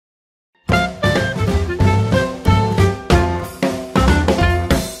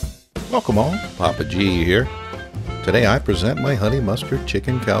Welcome all, Papa G here. Today I present my Honey Mustard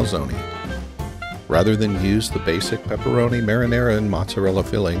Chicken Calzone. Rather than use the basic pepperoni, marinara, and mozzarella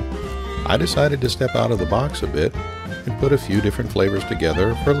filling, I decided to step out of the box a bit and put a few different flavors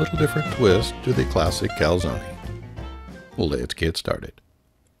together for a little different twist to the classic calzone. Let's get started.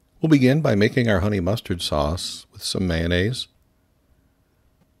 We'll begin by making our honey mustard sauce with some mayonnaise,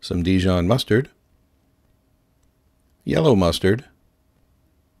 some Dijon mustard, yellow mustard,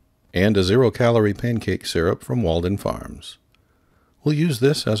 and a 0-calorie pancake syrup from Walden Farms. We'll use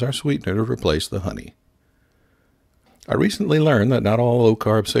this as our sweetener to replace the honey. I recently learned that not all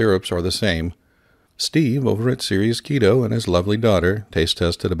low-carb syrups are the same. Steve over at Carb Keto and his lovely daughter taste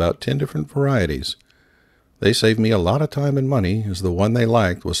tested about 10 different varieties. They saved me a lot of time and money, as the one they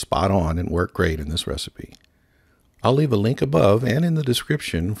liked was spot on and worked great in this recipe. I'll leave a link above and in the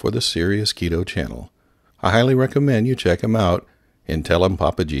description for the Carb Keto channel. I highly recommend you check him out and tell him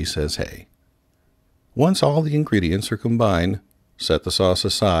Papa G says hey. Once all the ingredients are combined, set the sauce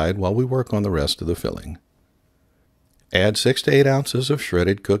aside while we work on the rest of the filling. Add 6 to 8 ounces of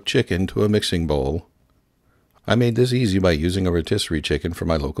shredded cooked chicken to a mixing bowl. I made this easy by using a rotisserie chicken from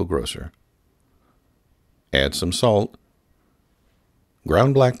my local grocer. Add some salt,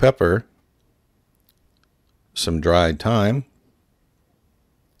 ground black pepper, some dried thyme,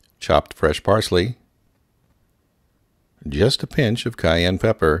 chopped fresh parsley, just a pinch of cayenne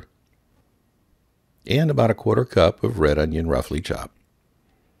pepper, and about a 1/4 cup of red onion roughly chopped.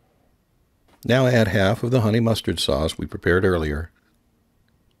 Now add half of the honey mustard sauce we prepared earlier.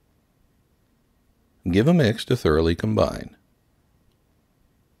 Give a mix to thoroughly combine.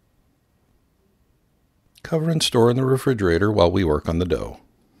 Cover and store in the refrigerator while we work on the dough.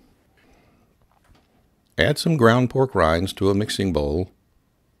 Add some ground pork rinds to a mixing bowl,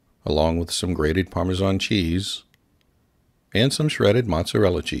 along with some grated Parmesan cheese and some shredded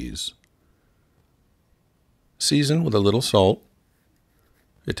mozzarella cheese. Season with a little salt,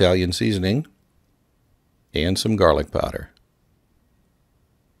 Italian seasoning, and some garlic powder.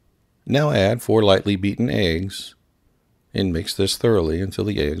 Now add 4 lightly beaten eggs and mix this thoroughly until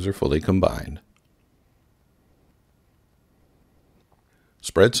the eggs are fully combined.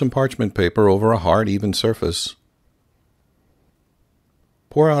 Spread some parchment paper over a hard, even surface.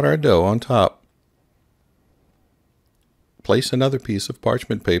 Pour out our dough on top. Place another piece of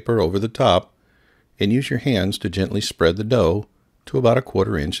parchment paper over the top and use your hands to gently spread the dough to about a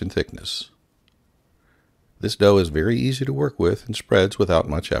 1/4 inch in thickness. This dough is very easy to work with and spreads without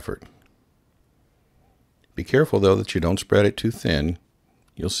much effort. Be careful though that you don't spread it too thin.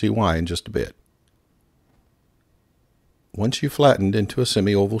 You'll see why in just a bit. Once you've flattened into a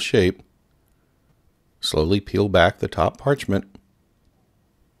semi-oval shape, slowly peel back the top parchment.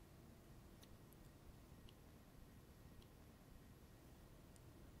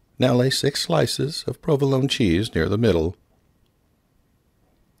 Now lay 6 slices of provolone cheese near the middle.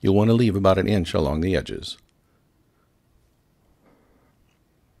 You'll want to leave about 1 inch along the edges.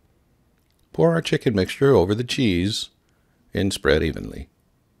 Pour our chicken mixture over the cheese and spread evenly.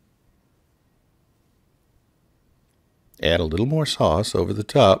 Add a little more sauce over the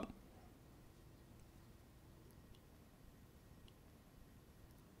top.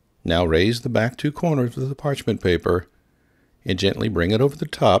 Now raise the back 2 corners of the parchment paper and gently bring it over the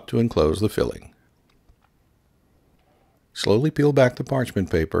top to enclose the filling. Slowly peel back the parchment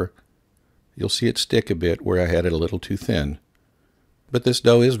paper. You'll see it stick a bit where I had it a little too thin. But this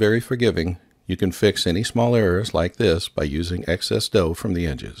dough is very forgiving. You can fix any small errors like this by using excess dough from the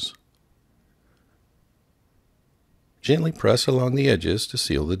edges. Gently press along the edges to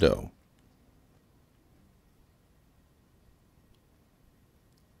seal the dough.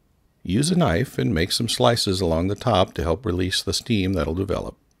 Use a knife and make some slices along the top to help release the steam that'll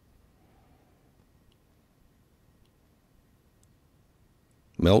develop.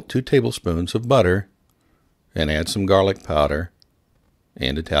 Melt 2 tablespoons of butter and add some garlic powder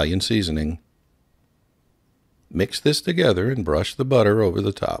and Italian seasoning. Mix this together and brush the butter over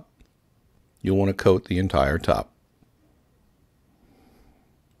the top. You'll want to coat the entire top.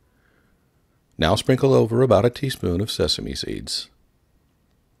 Now sprinkle over about 1 teaspoon of sesame seeds.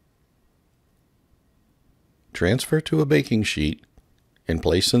 Transfer to a baking sheet and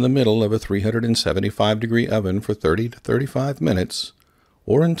place in the middle of a 375-degree oven for 30 to 35 minutes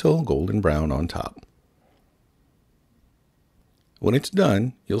or until golden brown on top. When it's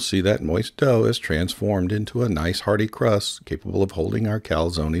done, you'll see that moist dough is transformed into a nice hearty crust capable of holding our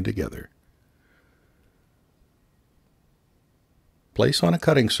calzone together. Place on a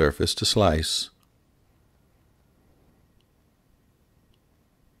cutting surface to slice.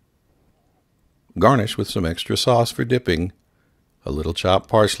 Garnish with some extra sauce for dipping, a little chopped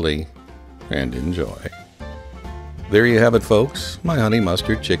parsley, and enjoy. There you have it, folks, my Honey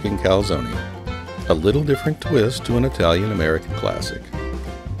Mustard Chicken Calzone. A little different twist to an Italian-American classic.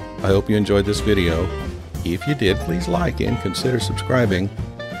 I hope you enjoyed this video. If you did, please like and consider subscribing.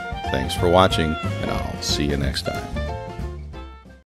 Thanks for watching, and I'll see you next time.